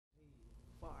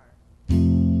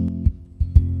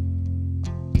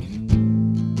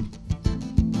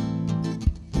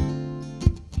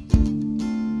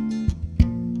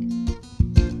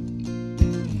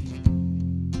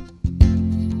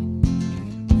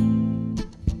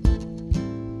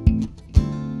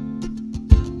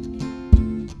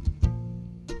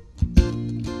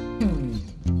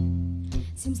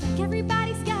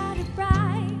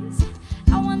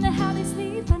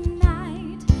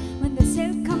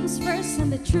first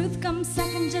and the truth comes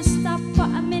second. Just stop for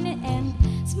a minute and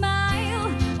smile.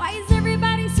 Why is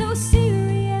everybody so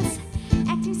serious,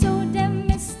 acting so damn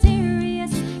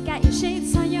mysterious? Got your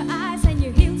shades on your eyes and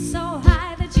your heels so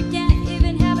high that you can't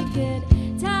even have a good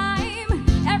time.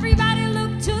 Everybody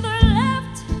look to the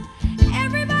left,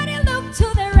 everybody look to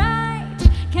the right.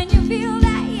 Can you feel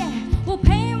that? Yeah, we'll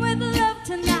pay with love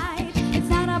tonight. It's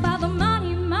not about the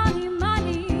money, money,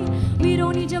 money. We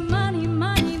don't need your money,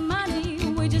 money,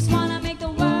 money. We just wanna make the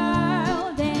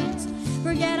world dance.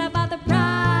 Forget about the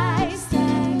price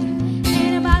tag.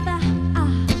 Ain't about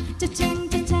the cha-ching,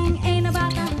 cha-ching. Ain't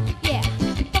about the, yeah,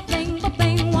 ba-bling,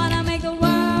 ba-bling. Wanna make the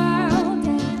world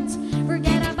dance.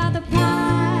 Forget about the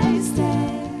price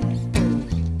tag.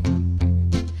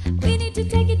 We need to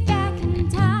take it back in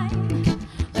time,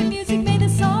 when music made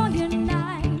us all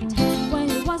unite. When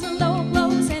it wasn't low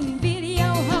blows and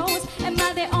video hoes. Am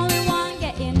I the only one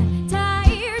getting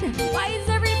tired? Why is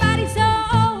everybody so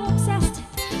obsessed?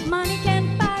 Money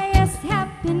can't buy us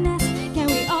happiness. Can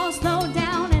we all slow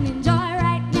down and enjoy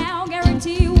right now?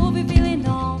 Guarantee you will be feeling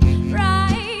all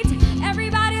right.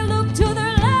 Everybody look to the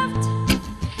left,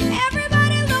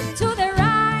 everybody look to the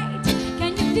right.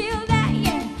 Can you feel that?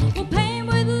 Yeah, we're playing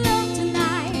with love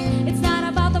tonight. It's not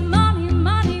about the money,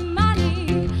 money,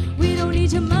 money. We don't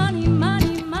need your money,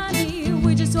 money, money.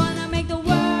 We just wanna make the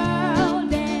world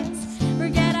dance.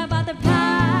 Forget about the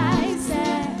price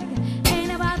tag.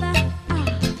 Ain't about the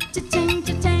cha-ching,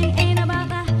 cha-ching. Ain't about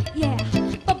the, yeah,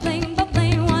 ba-bling,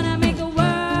 ba-bling. Wanna make the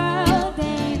world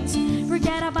dance.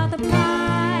 Forget about the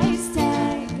price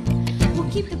tag. We'll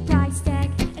keep the price tag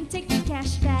and take the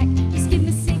cash back. Just give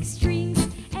me 6 strings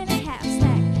and a half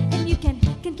stack, and you can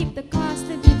keep the cars,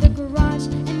 live in the garage.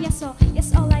 And yes,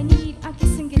 all I need are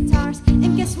kissing guitars.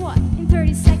 And guess what? In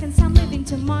 30 seconds I'm living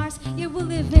to Mars. Yeah, we're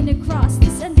living across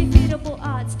these undefeatable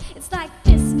odds. It's like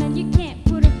this, man, you can't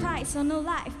put a price on a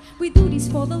life. We do this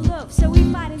for the love, so we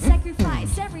fight and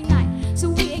sacrifice every night. So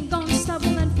we ain't gonna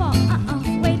stumble and fall,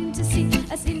 waiting to see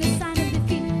us in the sign of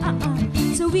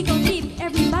defeat, So we gon' keep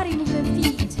everybody moving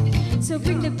feet. So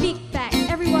bring the beat